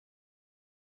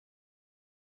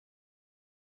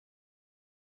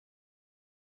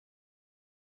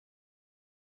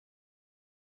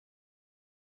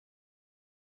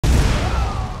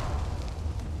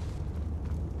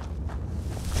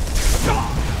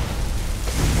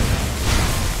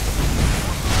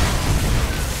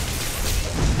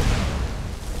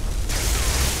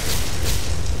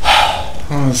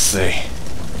Honestly.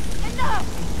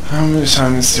 How many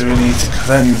times do we need to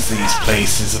cleanse these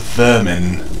places of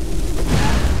vermin?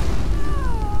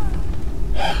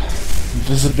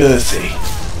 Invisibility.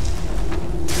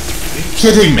 Are you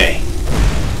kidding me?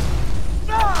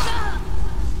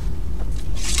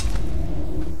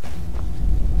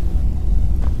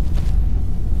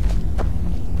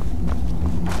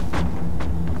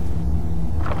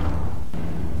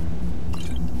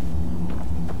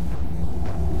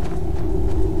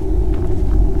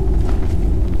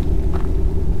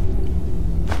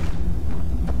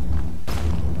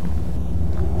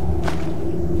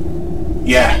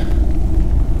 Yeah.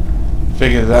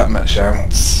 Figured that much out.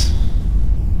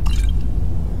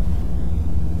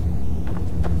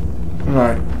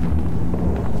 Right.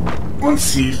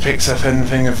 Once you've picked up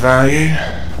anything of value,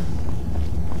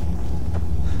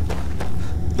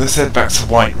 let's head back to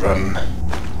Whiterun.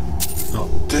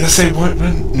 Oh, did I say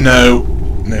Whiterun? No.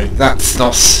 No, that's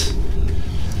not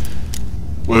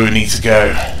where we need to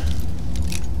go.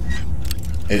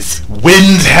 It's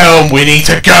Windhelm we need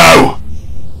to go!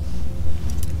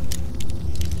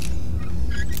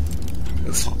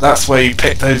 That's where you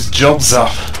pick those jobs up.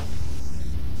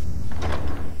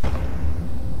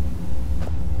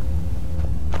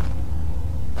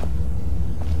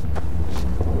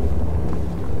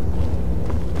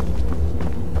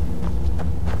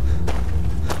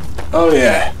 Oh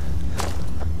yeah.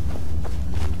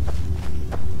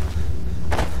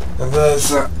 And there's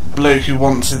that bloke who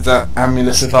wanted that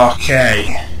amulet of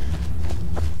Archay.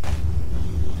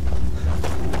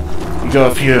 You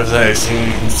got a few of those, so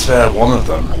you can spare one of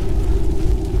them.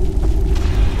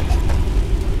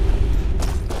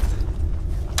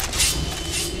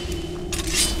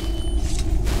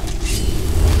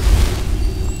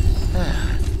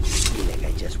 Feel like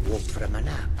I just woke from a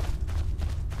nap.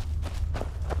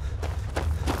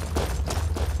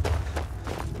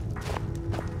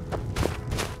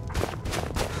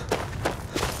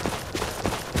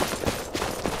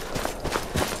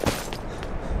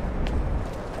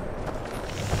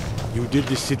 You did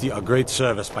this city a great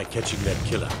service by catching that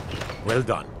killer. Well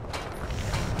done.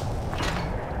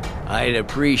 I'd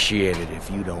appreciate it if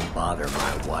you don't bother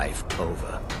my wife,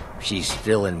 Kova. She's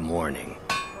still in mourning.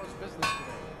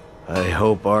 I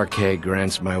hope Archay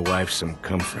grants my wife some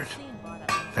comfort.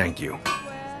 Thank you.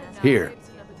 Here,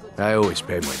 I always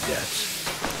pay my debts.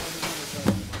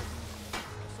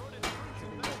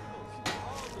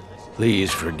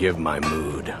 Please forgive my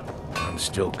mood. I'm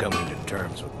still coming to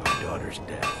terms with my daughter's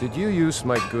death. Did you use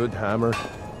my good hammer?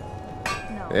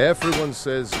 Everyone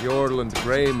says Yorland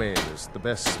Greymane is the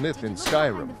best smith in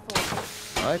Skyrim.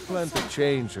 I plan to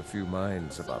change a few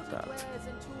minds about that.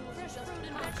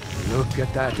 Look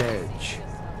at that edge.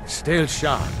 Still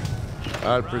sharp.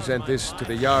 I'll present this to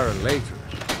the Jarl later.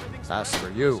 As for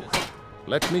you,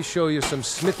 let me show you some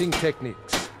smithing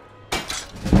techniques.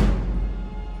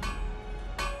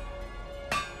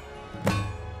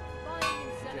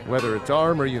 Whether it's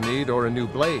armor you need or a new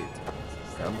blade,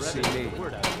 come see me.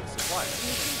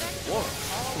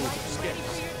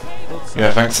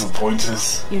 Yeah, thanks for the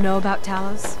pointers. You know about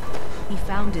Talos? He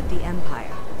founded the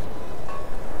Empire.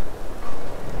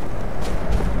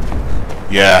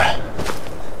 Yeah.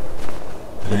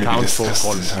 The Maybe townsfolk discuss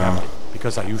call me this Captain, now.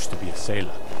 because I used to be a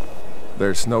sailor.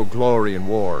 There's no glory in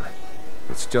war.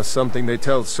 It's just something they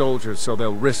tell soldiers so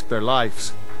they'll risk their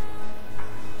lives.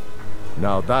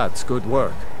 Now that's good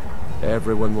work.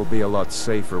 Everyone will be a lot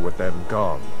safer with them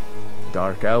gone.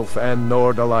 Dark Elf and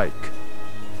Nord alike.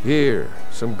 Here,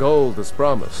 some gold as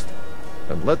promised.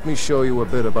 And let me show you a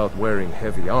bit about wearing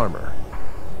heavy armor.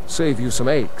 Save you some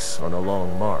aches on a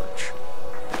long march.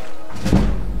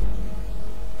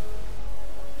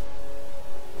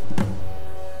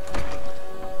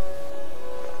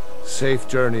 Safe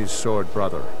journeys, sword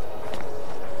brother.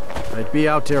 I'd be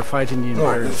out there fighting the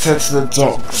Right, Imperial. let's head to the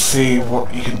dock, see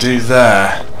what you can do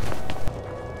there.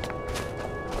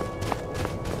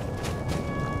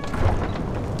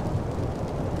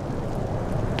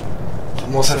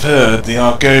 From what I've heard, the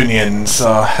Argonians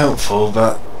are helpful,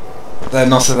 but they're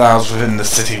not allowed within the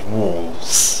city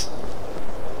walls.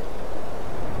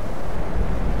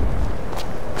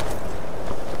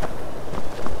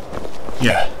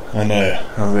 Yeah, I know.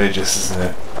 Outrageous, isn't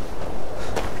it?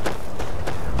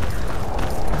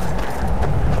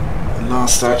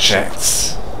 Last I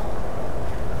checked,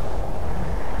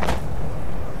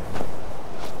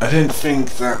 I don't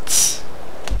think that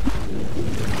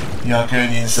the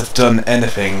Argonians have done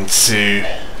anything to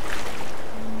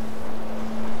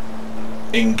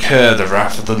incur the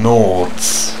wrath of the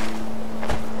Nords.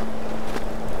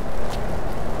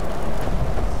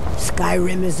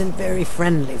 Skyrim isn't very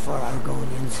friendly for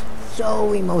Argonians. So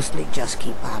we mostly just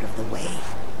keep out of the way.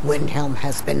 Windhelm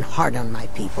has been hard on my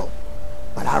people.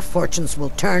 But our fortunes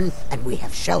will turn, and we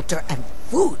have shelter and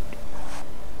food.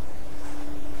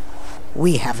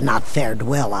 We have not fared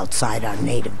well outside our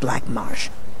native Black Marsh,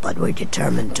 but we're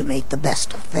determined to make the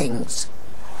best of things.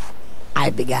 I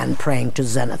began praying to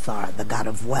Zenithar, the god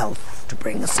of wealth, to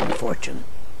bring us some fortune,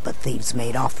 but thieves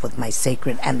made off with my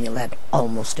sacred amulet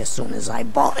almost as soon as I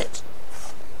bought it.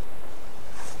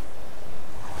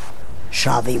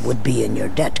 Shavi would be in your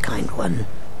debt, kind one.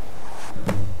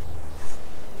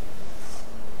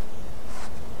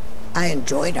 I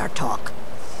enjoyed our talk.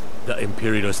 The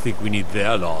Imperials think we need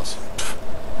their laws.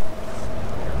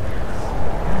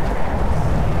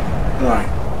 Right,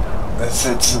 let's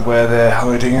head to where they're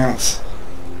hiding out.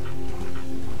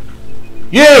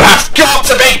 You have got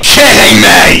to be kidding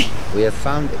me! We have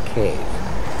found a cave.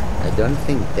 I don't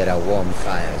think there are warm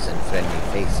fires and friendly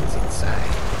faces inside.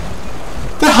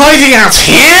 They're hiding out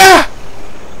here?!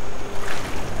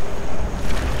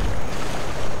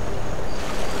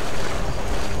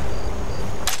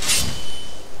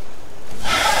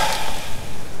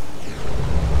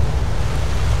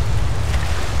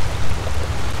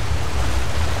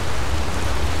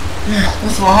 Yeah,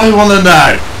 that's what I want to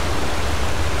know.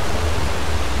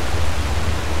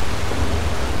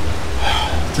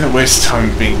 Don't waste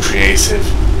time being creative.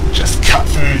 Just cut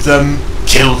through them,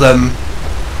 kill them,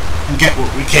 and get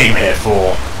what we came here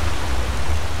for.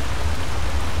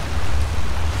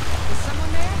 Is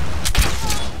someone there?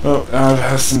 Oh, it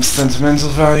has some sentimental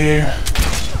value,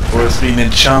 or it's been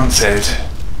enchanted.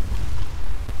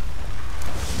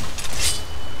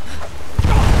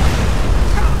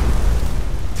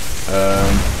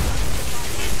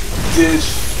 Did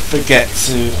forget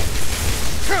to... You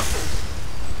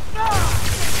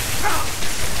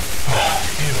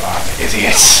are an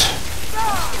idiot.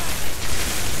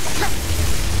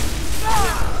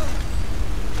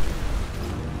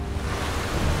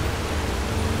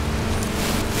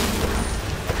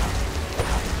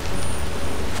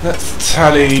 Let's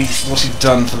tally what you've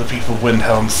done for the people of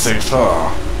Windhelm so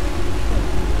far.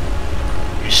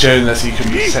 You've shown that you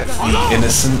can protect the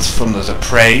innocent from the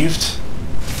depraved.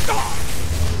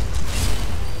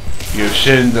 You have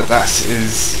shown that that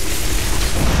is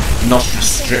not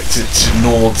restricted to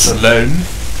Nords alone.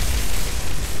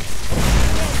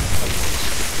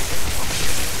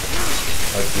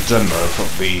 Like the demo,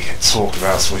 probably talk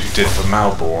about what you did for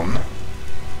Malborn,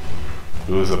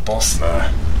 who was a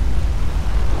Bosmer.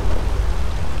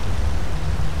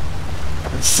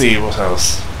 Let's see, what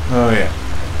else? Oh yeah.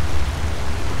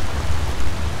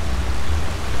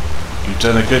 You've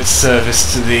done a good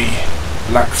service to the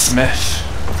blacksmith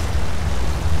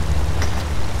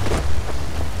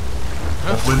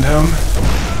of Windhelm.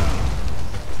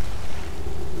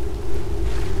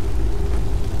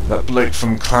 That bloke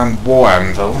from Clan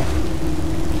war-anvil.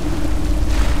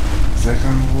 Is that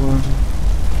Clan war-anvil?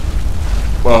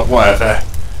 Well, whatever.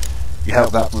 You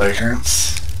helped that bloke out.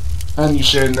 And you've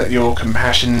shown that your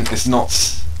compassion is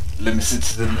not limited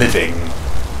to the living.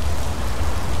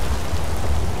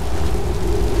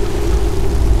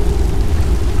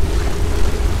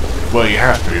 Well, you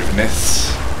have proven it,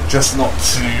 just not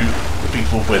to the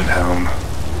people of Windhelm.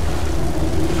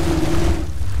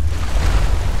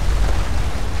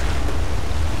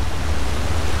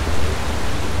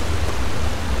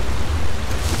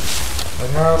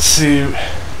 And now to...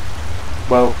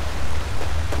 well...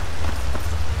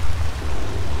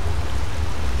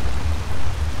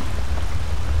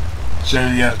 show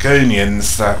the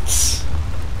Argonians that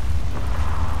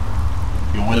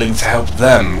you're willing to help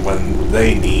them when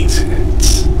they need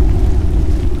it.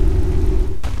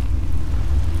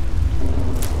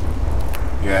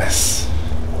 Yes.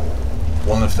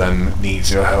 One of them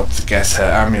needs your help to get her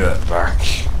amulet back.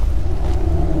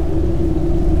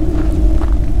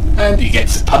 And you get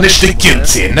to punish the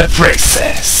guilty in the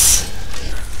process.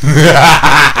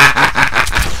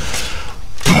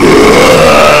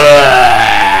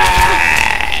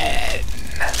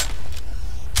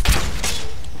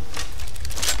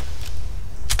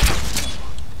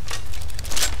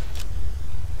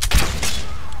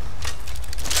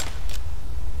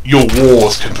 Your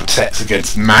wars can protect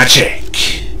against magic,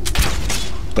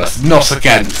 but not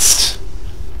against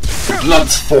the blunt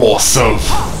force of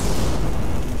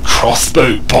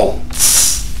crossbow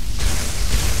bolts.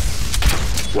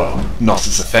 Well, not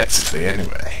as effectively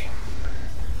anyway.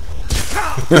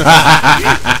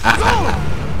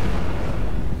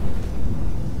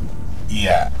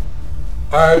 Yeah,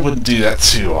 I wouldn't do that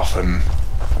too often.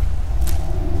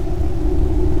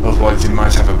 Otherwise you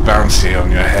might have a bounty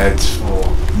on your head for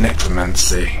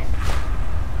necromancy.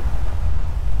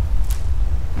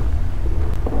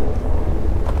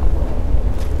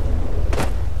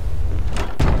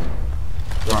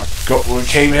 Got what we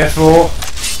came here for.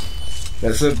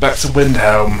 Let's head back to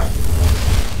Windhelm.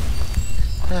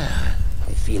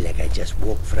 I feel like I just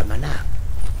woke from a nap.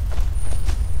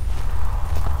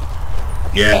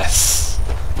 Yes.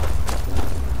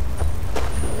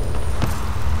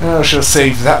 I shall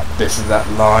save that bit of that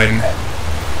line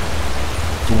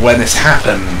for when it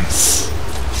happens.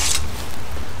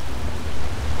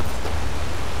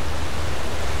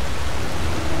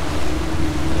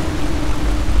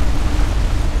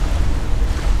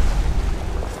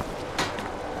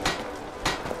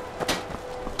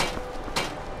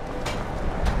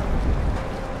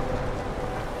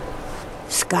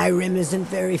 Skyrim isn't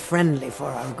very friendly for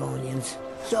Argonians,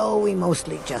 so we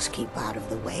mostly just keep out of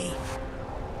the way.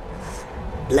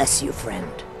 Bless you,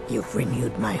 friend. You've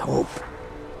renewed my hope.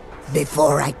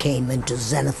 Before I came into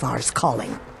Zenithar's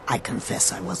calling, I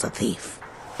confess I was a thief.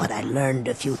 But I learned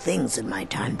a few things in my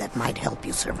time that might help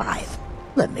you survive.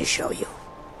 Let me show you.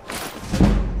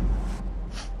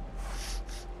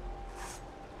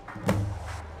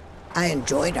 I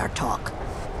enjoyed our talk.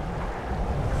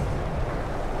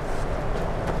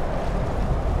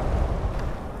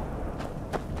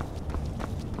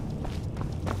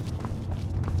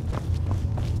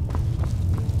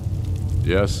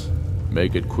 Yes?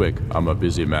 Make it quick. I'm a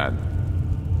busy man.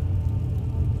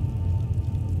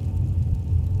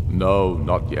 No,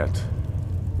 not yet.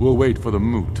 We'll wait for the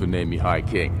mood to name me High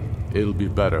King. It'll be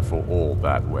better for all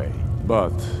that way.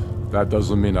 But that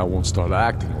doesn't mean I won't start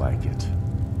acting like it.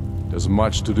 There's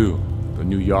much to do. The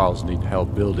new Jarls need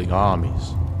help building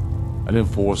armies and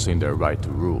enforcing their right to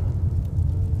rule.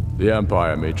 The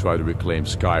Empire may try to reclaim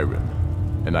Skyrim,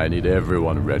 and I need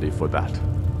everyone ready for that.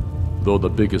 Though the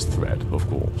biggest threat, of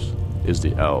course, is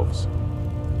the elves.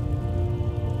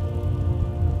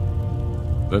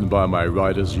 Then by my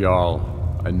right as Jarl,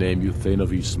 I name you Thane of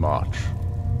Eastmarch.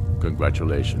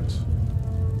 Congratulations.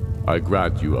 I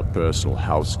grant you a personal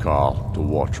housecarl to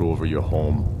watch over your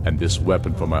home, and this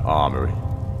weapon from my armory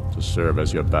to serve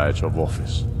as your badge of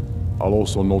office. I'll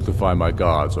also notify my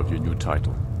guards of your new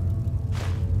title.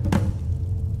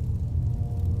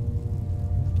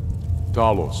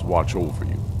 Talos watch over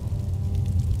you.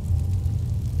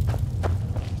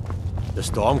 The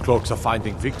Stormcloaks are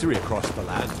finding victory across the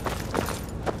land.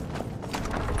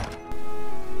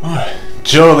 Oh,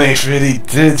 Jolly really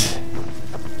did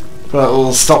put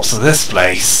all stops to this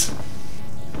place.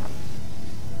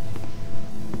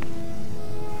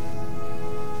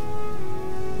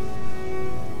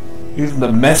 Even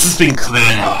the mess has been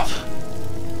cleared up.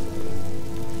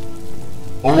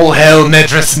 All hail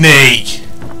Nedrustning!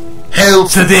 Hail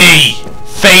to thee,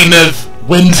 Thane of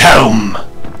Windhelm!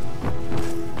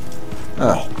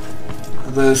 Oh,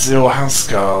 there's your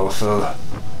housecarl for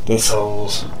this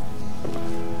hold.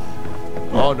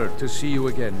 Honored to see you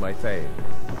again, my Thane.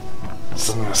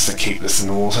 Someone has to keep this in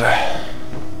order.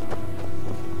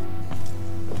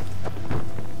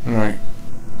 Right,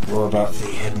 what about the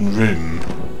hidden room?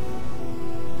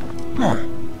 Huh.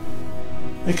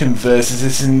 They converted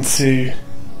it into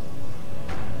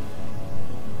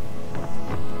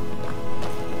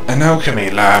an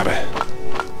alchemy lab.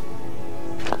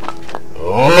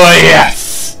 Oh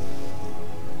yes!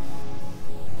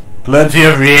 Plenty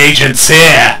of reagents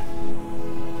here!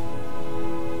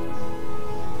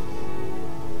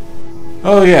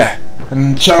 Oh yeah,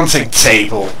 an enchanting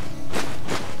table.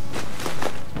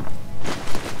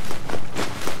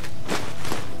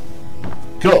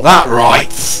 Got that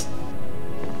right!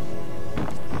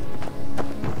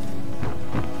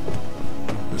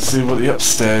 Let's see what the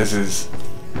upstairs is.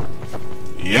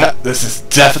 Yeah, this is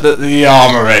definitely the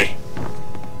armory.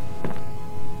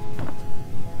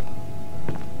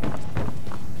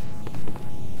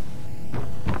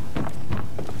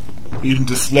 Even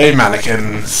display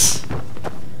mannequins.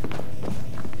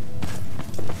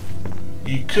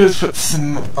 You could put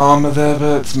some armor there,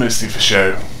 but it's mostly for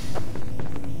show.